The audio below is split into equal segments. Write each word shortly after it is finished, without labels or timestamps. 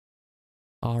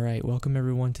Alright, welcome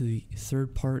everyone to the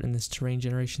third part in this terrain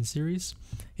generation series.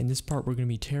 In this part we're going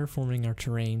to be terraforming our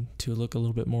terrain to look a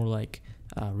little bit more like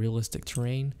realistic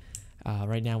terrain.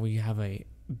 Right now we have a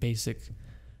basic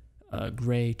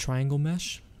gray triangle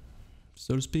mesh,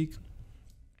 so to speak,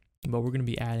 but we're going to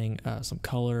be adding some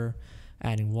color,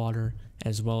 adding water,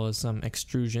 as well as some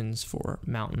extrusions for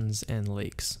mountains and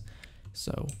lakes.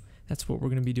 So that's what we're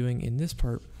going to be doing in this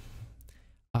part.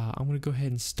 I'm going to go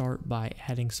ahead and start by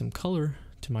adding some color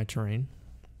to my terrain.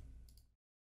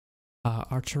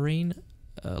 Our terrain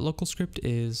local script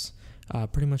is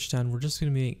pretty much done. We're just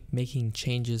going to be making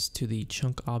changes to the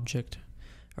chunk object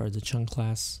or the chunk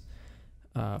class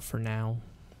for now,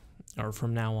 or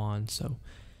from now on. So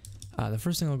the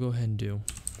first thing I'll go ahead and do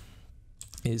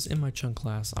is in my chunk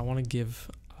class, I want to give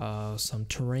some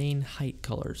terrain height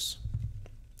colors.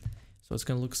 So it's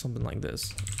going to look something like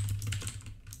this.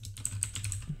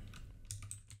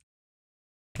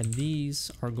 And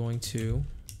these are going to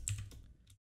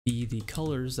be the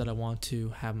colors that I want to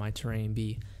have my terrain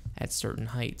be at certain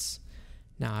heights.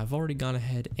 Now I've already gone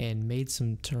ahead and made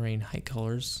some terrain height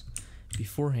colors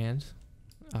beforehand,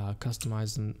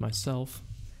 customized them myself.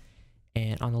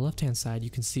 And on the left hand side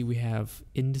you can see we have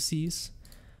indices.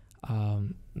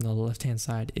 The left hand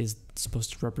side is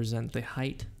supposed to represent the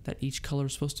height that each color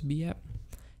is supposed to be at.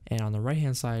 And on the right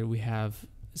hand side we have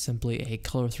simply a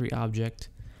color 3 object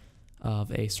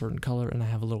of a certain color, and I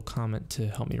have a little comment to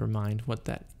help me remind what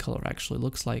that color actually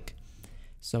looks like.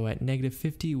 So at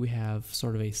 -50 we have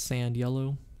sort of a sand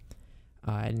yellow.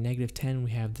 At -10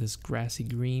 we have this grassy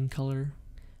green color,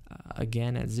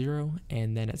 again at 0,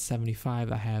 and then at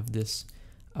 75 I have this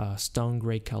stone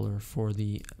gray color for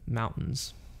the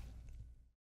mountains.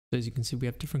 So as you can see we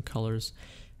have different colors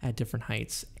at different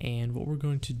heights, and what we're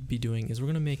going to be doing is we're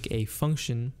going to make a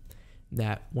function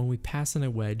that when we pass in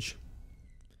a wedge,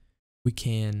 we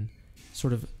can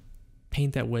sort of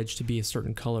paint that wedge to be a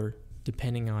certain color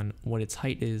depending on what its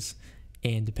height is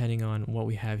and depending on what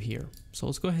we have here. So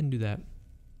let's go ahead and do that.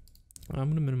 I'm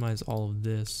going to minimize all of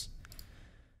this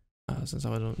since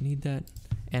I don't need that,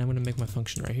 and I'm going to make my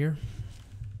function right here.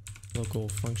 Local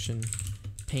function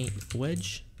paint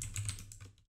wedge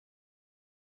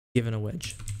given a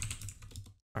wedge.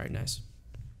 All right, nice.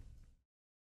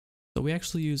 So we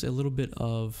actually use a little bit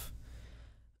of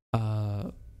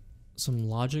some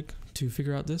logic to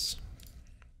figure out this.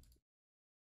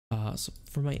 So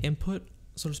for my input,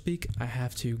 so to speak, I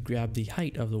have to grab the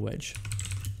height of the wedge.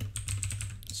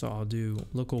 So I'll do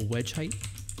local wedge height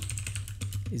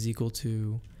is equal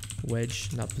to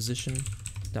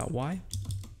wedge.position.y,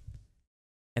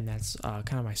 and that's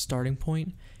kind of my starting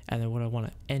point. And then what I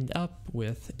want to end up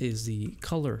with is the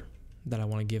color that I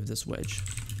want to give this wedge.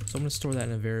 So I'm going to store that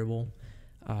in a variable.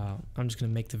 I'm just going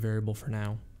to make the variable for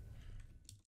now.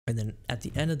 And then at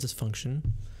the end of this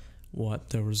function,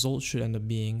 what the result should end up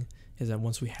being is that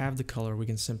once we have the color, we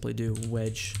can simply do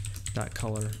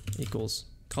wedge.color equals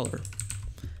color.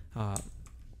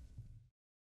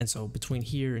 And so between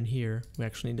here and here, we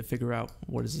actually need to figure out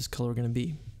what is this color going to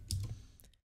be.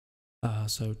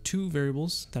 So two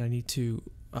variables that I need to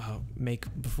make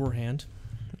beforehand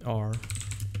are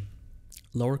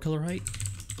lower color height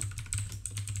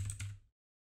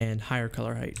and higher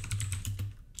color height.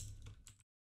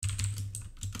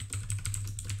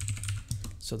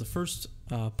 So the first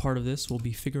part of this will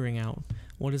be figuring out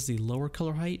what is the lower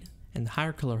color height and the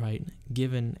higher color height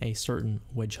given a certain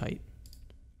wedge height.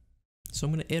 So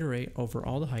I'm going to iterate over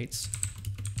all the heights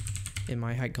in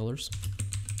my height colors.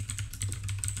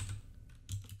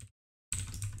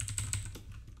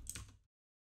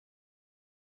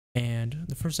 And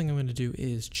the first thing I'm going to do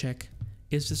is check,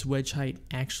 is this wedge height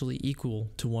actually equal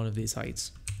to one of these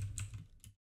heights?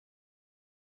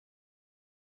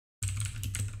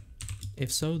 If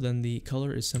so, then the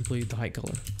color is simply the height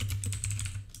color.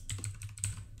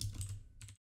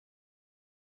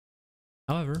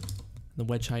 However, the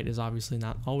wedge height is obviously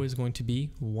not always going to be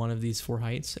one of these 4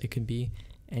 heights. It could be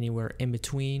anywhere in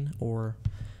between, or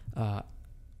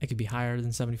it could be higher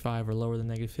than 75 or lower than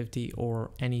 -50, or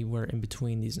anywhere in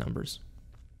between these numbers.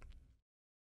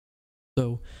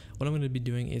 So what I'm going to be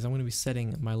doing is I'm going to be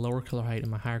setting my lower color height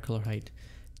and my higher color height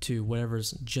to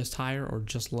whatever's just higher or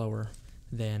just lower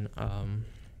than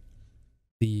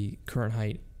the current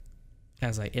height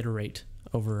as I iterate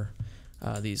over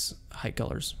these height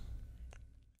colors.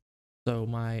 So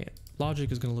my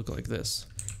logic is going to look like this.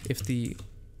 If the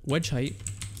wedge height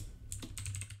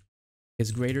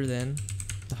is greater than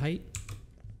the height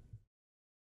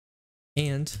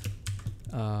and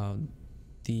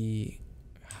the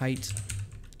height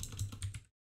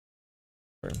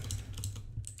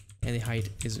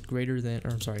is greater than, or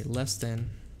I'm sorry, less than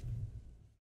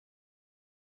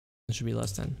It should be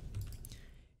less than.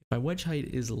 If my wedge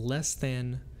height is less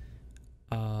than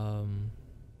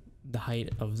the height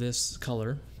of this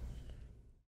color,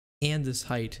 and this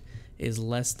height is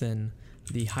less than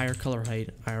the higher color height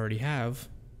I already have,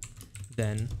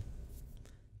 then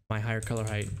my higher color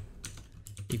height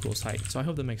equals height. So I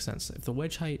hope that makes sense. If the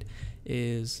wedge height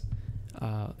is,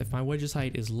 if my wedge's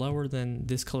height is lower than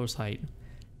this color's height,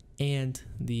 and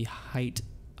the height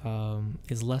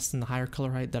is less than the higher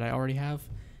color height that I already have,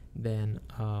 then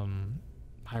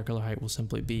higher color height will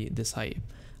simply be this height.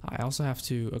 I also have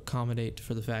to accommodate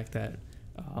for the fact that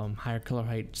higher color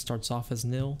height starts off as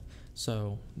nil,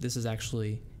 so this is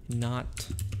actually not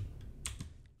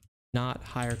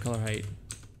higher color height,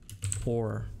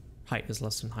 or height is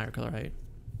less than higher color height.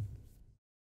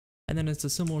 And then it's a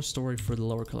similar story for the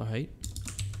lower color height.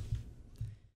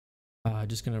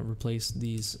 Just gonna replace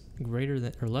these greater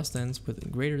than or less thans with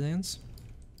greater thans,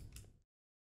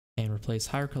 and replace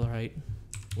higher color height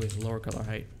with lower color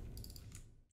height.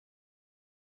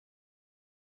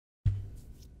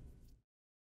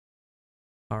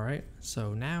 Alright,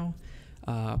 so now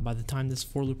by the time this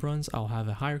for loop runs, I'll have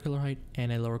a higher color height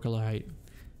and a lower color height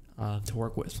to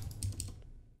work with.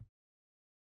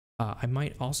 I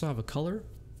might also have a color,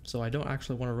 so I don't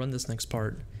actually want to run this next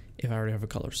part if I already have a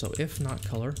color. So if not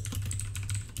color,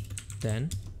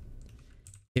 then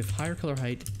if higher color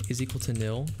height is equal to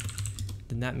nil,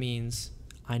 then that means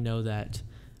I know that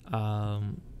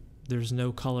there's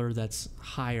no color that's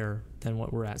higher than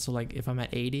what we're at. So like if I'm at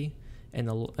 80 and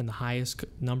the highest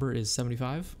number is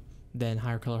 75, then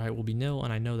higher color height will be nil,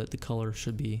 and I know that the color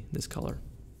should be this color.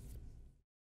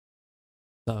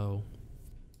 So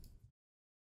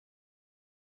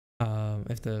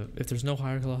if there's no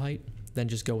higher color height, then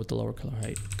just go with the lower color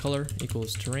height. Color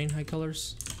equals terrain height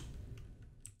colors,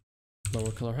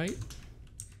 lower color height,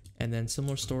 and then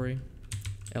similar story.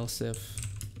 Else if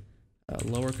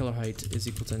lower color height is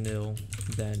equal to nil,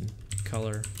 then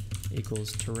color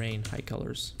equals terrain height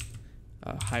colors,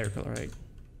 higher color height.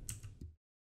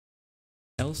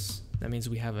 Else, that means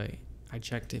we have I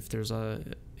checked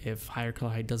if higher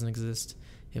color height doesn't exist,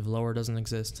 if lower doesn't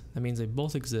exist, that means they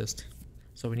both exist.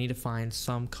 So we need to find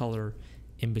some color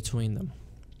in between them.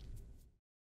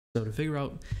 So to figure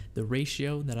out the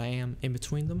ratio that I am in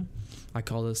between them, I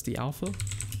call this the alpha.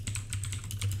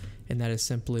 And that is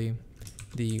simply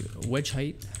the wedge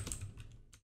height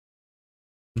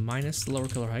minus the lower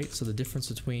color height, so the difference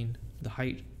between the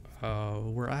height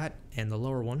we're at and the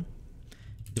lower one,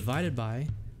 divided by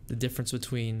the difference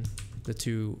between the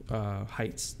two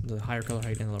heights, the higher color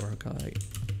height and the lower color height.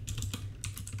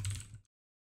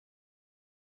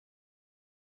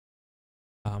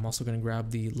 I'm also going to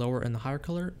grab the lower and the higher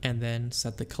color and then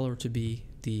set the color to be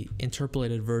the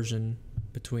interpolated version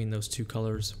between those two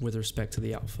colors with respect to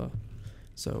the alpha.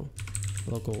 So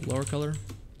local lower color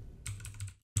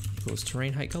equals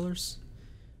terrain height colors,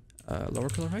 lower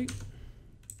color height,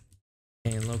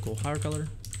 and local higher color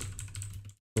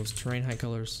equals terrain height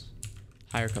colors,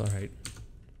 higher color height.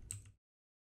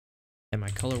 And my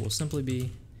color will simply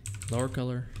be lower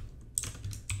color,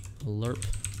 lerp,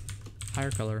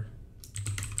 higher color,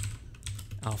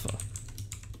 alpha.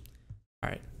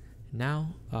 Alright, now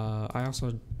I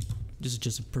also, this is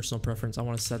just a personal preference, I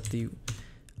want to set the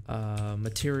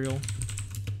material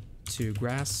to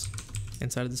grass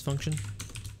inside of this function, so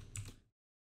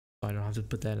I don't have to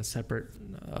put that in a separate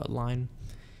line.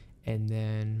 And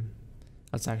then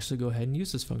let's actually go ahead and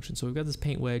use this function. So we've got this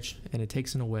paint wedge and it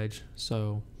takes in a wedge,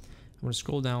 so I'm going to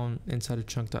scroll down inside of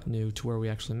chunk.new to where we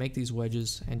actually make these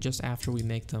wedges, and just after we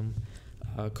make them,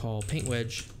 call paint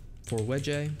wedge for wedge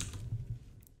A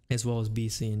as well as B,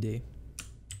 C, and D.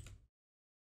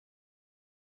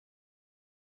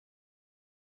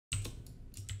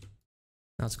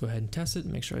 Now let's go ahead and test it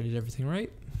and make sure I did everything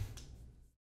right.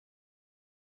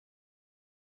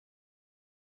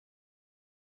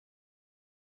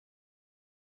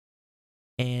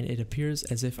 And it appears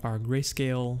as if our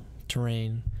grayscale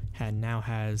terrain now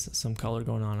has some color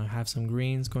going on. I have some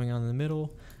greens going on in the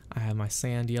middle, I have my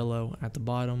sand yellow at the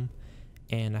bottom,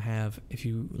 and I have, if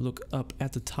you look up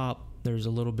at the top, there's a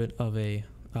little bit of a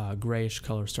grayish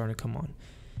color starting to come on.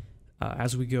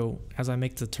 As I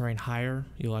make the terrain higher,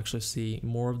 you'll actually see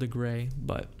more of the gray,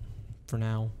 but for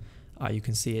now, you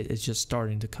can see it's just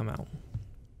starting to come out.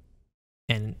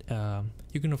 And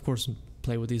you can of course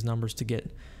play with these numbers to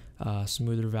get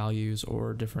smoother values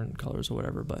or different colors or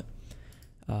whatever, but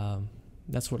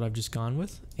that's what I've just gone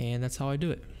with, and that's how I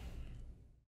do it.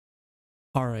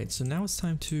 Alright, so now it's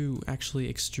time to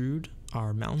actually extrude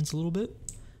our mountains a little bit,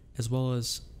 as well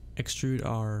as extrude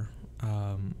our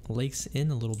lakes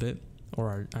in a little bit,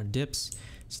 or our dips,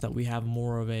 so that we have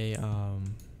more of a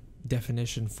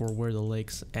definition for where the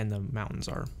lakes and the mountains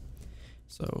are.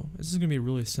 So this is gonna be a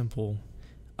really simple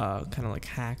kind of like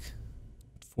hack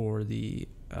for the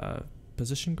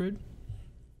position grid.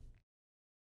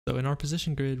 So in our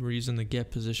position grid, we're using the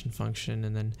get position function,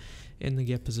 and then in the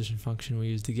get position function, we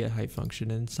use the get height function.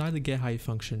 And inside the get height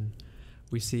function,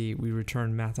 we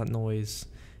return math.noise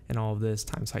and all of this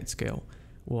times height scale.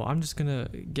 Well, I'm just gonna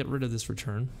get rid of this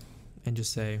return and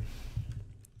just say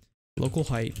local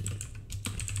height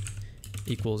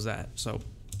equals that. So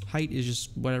height is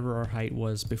just whatever our height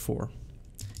was before,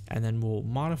 and then we'll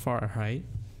modify our height,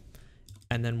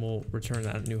 and then we'll return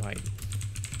that new height.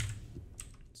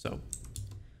 So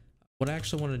what I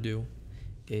actually want to do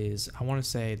is I want to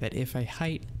say that if a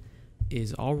height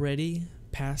is already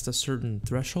past a certain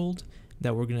threshold,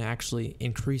 that we're going to actually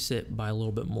increase it by a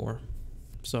little bit more.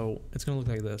 So it's going to look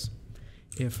like this.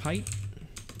 If height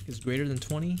is greater than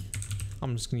 20,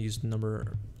 I'm just going to use the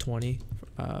number 20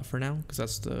 for now, because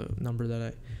that's the number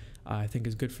that I think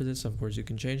is good for this. Of course, you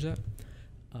can change that.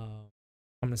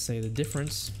 I'm going to say the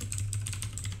difference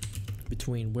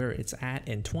between where it's at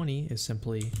and 20 is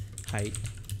simply height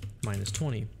minus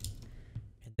 20.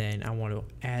 And then I want to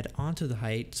add onto the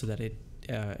height so that it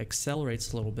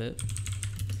accelerates a little bit.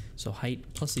 So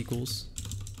height plus equals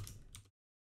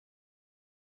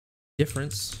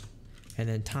difference, and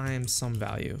then times some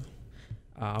value.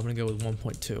 I'm going to go with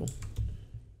 1.2.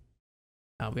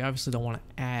 We obviously don't want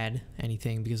to add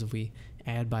anything, because if we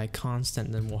add by a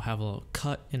constant, then we'll have a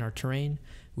cut in our terrain.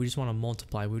 We just want to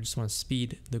multiply. We just want to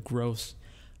speed the growth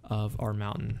of our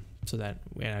mountain so that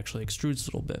it actually extrudes a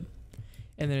little bit.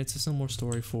 And then it's a similar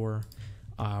story for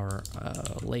our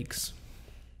lakes.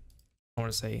 I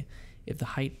want to say if the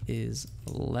height is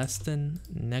less than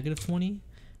 -20,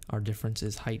 our difference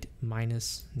is height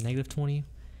minus -20.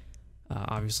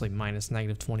 Obviously minus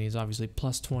 -20 is obviously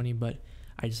plus 20, but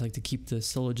I just like to keep the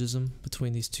syllogism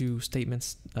between these two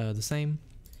statements the same.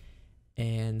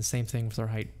 And the same thing with our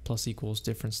height plus equals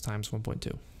difference times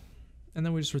 1.2. And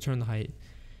then we just return the height.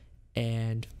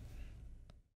 And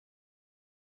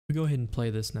we go ahead and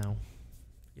play this now.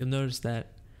 You'll notice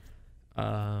that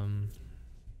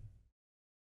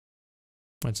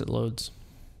once it loads,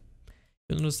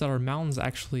 you'll notice that our mountains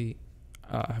actually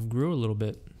have grew a little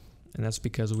bit. And that's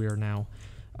because we are now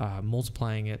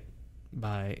multiplying it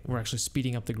by, we're actually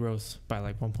speeding up the growth by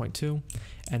like 1.2.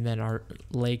 And then our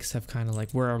lakes have kind of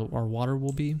like where our water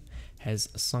will be has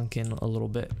sunk in a little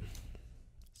bit.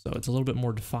 So it's a little bit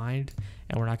more defined,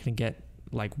 and we're not going to get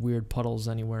like weird puddles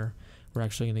anywhere. We're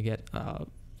actually going to get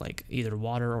like either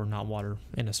water or not water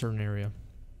in a certain area.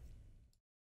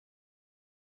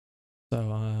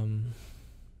 So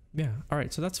yeah, all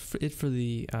right, so that's it for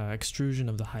the extrusion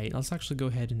of the height. Let's actually go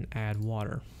ahead and add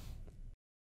water.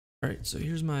 All right, so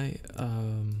here's my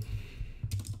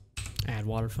add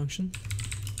water function.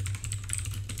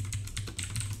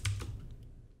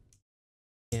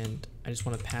 And I just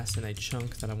want to pass in a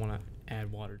chunk that I want to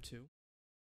add water to.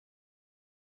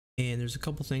 And there's a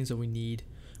couple things that we need.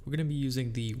 We're going to be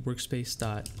using the workspace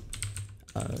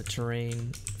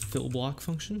terrain fill block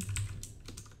function.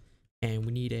 And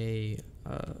we need a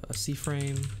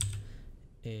C-frame,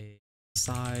 a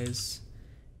size,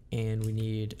 and we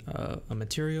need a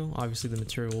material. Obviously the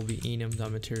material will be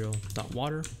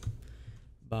enum.material.water,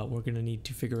 but we're going to need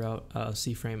to figure out a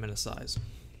C-frame and a size.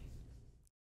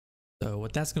 So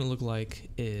what that's going to look like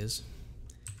is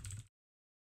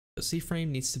the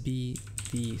C-frame needs to be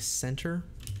the center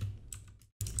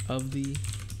of the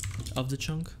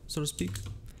chunk, so to speak,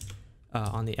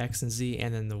 on the X and Z,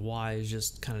 and then the Y is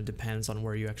just kind of depends on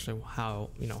where you actually, how,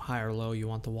 high or low you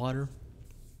want the water.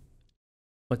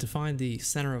 But to find the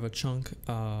center of a chunk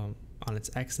on its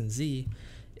X and Z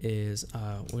is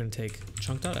we're going to take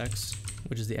chunk.x,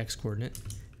 which is the X coordinate,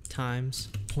 times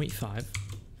 0.5.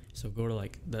 So go to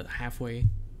like the halfway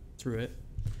through it,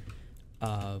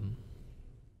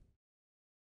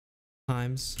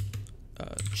 times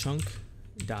chunk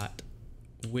dot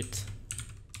width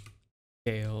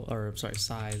scale, or sorry,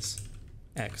 size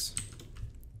x.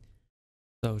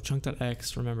 So chunk dot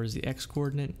x, remember, is the X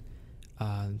coordinate.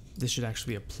 This should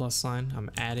actually be a plus sign. I'm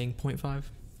adding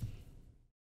 0.5.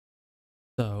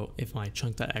 So if my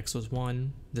chunk dot x was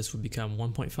 1, this would become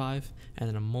 1.5, and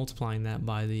then I'm multiplying that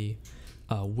by the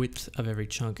width of every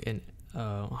chunk in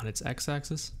on its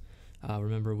x-axis.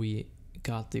 Remember, we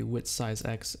got the width size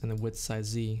x and the width size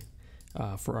z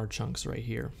for our chunks right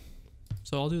here.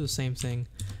 So I'll do the same thing.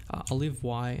 I'll leave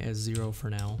y as 0 for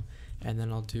now, and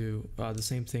then I'll do the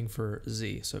same thing for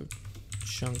z. So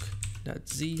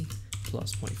chunk.z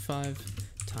plus 0.5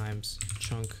 times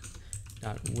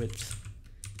chunk.width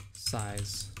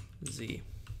size z.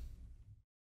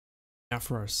 Now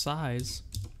for our size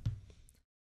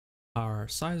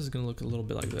is going to look a little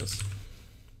bit like this.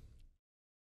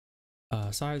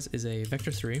 Size is a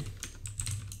vector 3,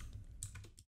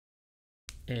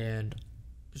 and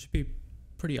it should be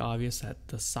pretty obvious that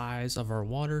the size of our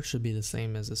water should be the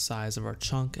same as the size of our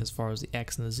chunk as far as the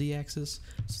x and the z axis.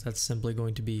 So that's simply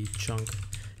going to be chunk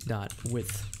dot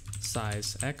width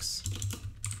size x,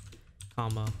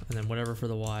 comma, and then whatever for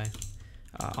the y.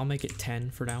 I'll make it 10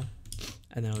 for now,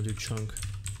 and then I'll do chunk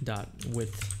dot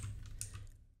width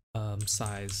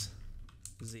size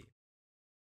z.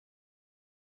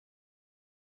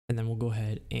 And then we'll go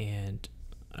ahead and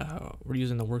we're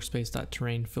using the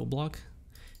workspace.terrain fill block,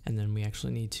 and then we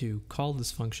actually need to call this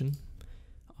function.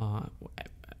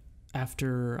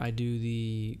 After I do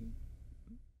the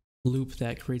loop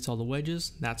that creates all the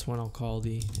wedges, that's when I'll call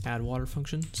the add water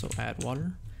function. So add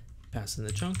water, pass in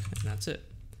the chunk, and that's it.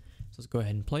 So let's go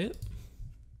ahead and play it.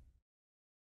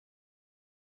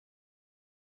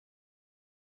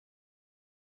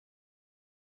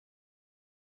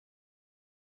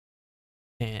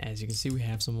 And as you can see, we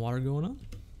have some water going on.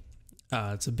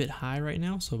 It's a bit high right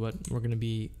now, but we're going to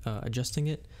be adjusting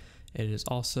it. It is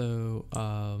also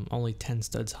only 10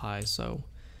 studs high, so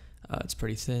it's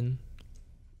pretty thin.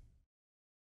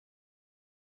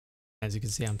 As you can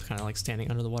see, I'm kind of like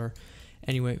standing under the water.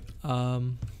 Anyway,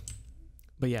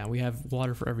 but yeah, we have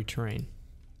water for every terrain.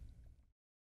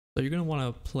 So you're going to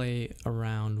want to play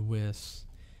around with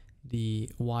the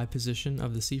Y position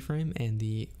of the C-frame and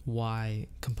the Y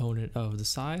component of the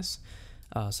size.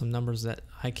 Some numbers that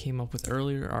I came up with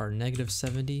earlier are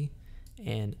 -70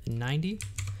 and 90,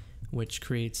 which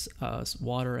creates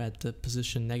water at the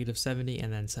position -70,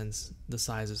 and then since the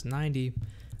size is 90,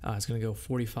 it's going to go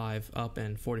 45 up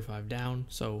and 45 down,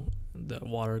 so the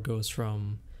water goes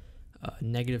from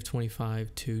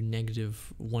 -25 to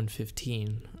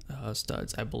 -115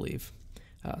 studs, I believe,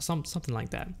 something like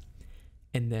that.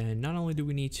 And then not only do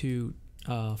we need to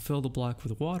fill the block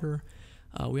with water,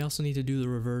 we also need to do the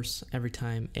reverse every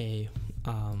time a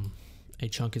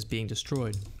chunk is being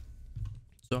destroyed.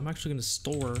 So I'm actually going to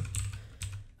store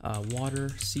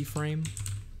water C-frame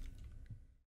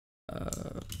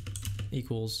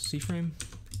equals C-frame.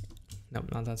 No,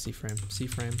 not that C-frame.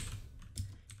 C-frame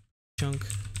chunk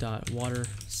dot water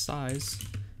size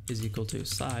is equal to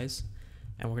size,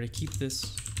 and we're going to keep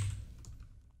this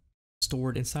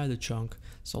stored inside the chunk,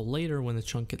 so later when the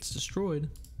chunk gets destroyed,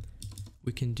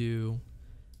 we can do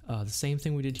the same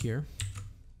thing we did here,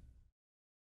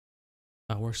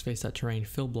 workspace.terrain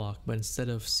fill block, but instead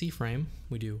of C-frame,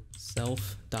 we do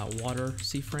self.water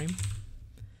C-frame.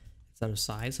 Instead of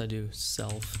size, I do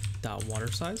self.water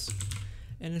size,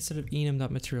 and instead of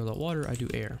enum.material.water, I do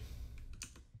air.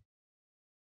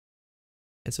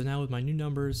 And so now with my new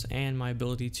numbers and my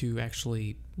ability to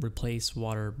actually replace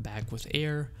water back with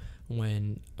air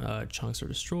when chunks are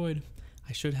destroyed,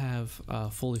 I should have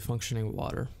fully functioning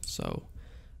water. So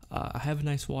I have a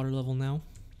nice water level now.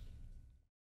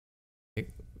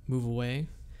 Move away,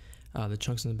 the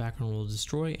chunks in the background will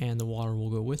destroy and the water will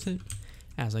go with it.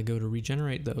 As I go to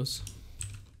regenerate those,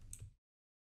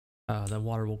 the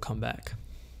water will come back,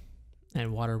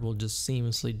 and water will just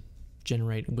seamlessly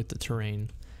generate with the terrain.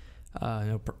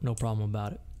 No problem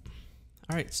about it.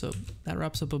 Alright, so that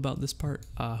wraps up about this part.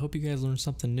 I hope you guys learned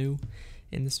something new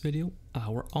in this video.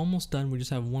 We're almost done. We just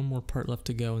have one more part left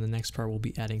to go, and the next part will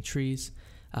be adding trees.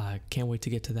 Can't wait to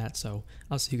get to that, so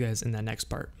I'll see you guys in that next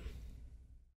part.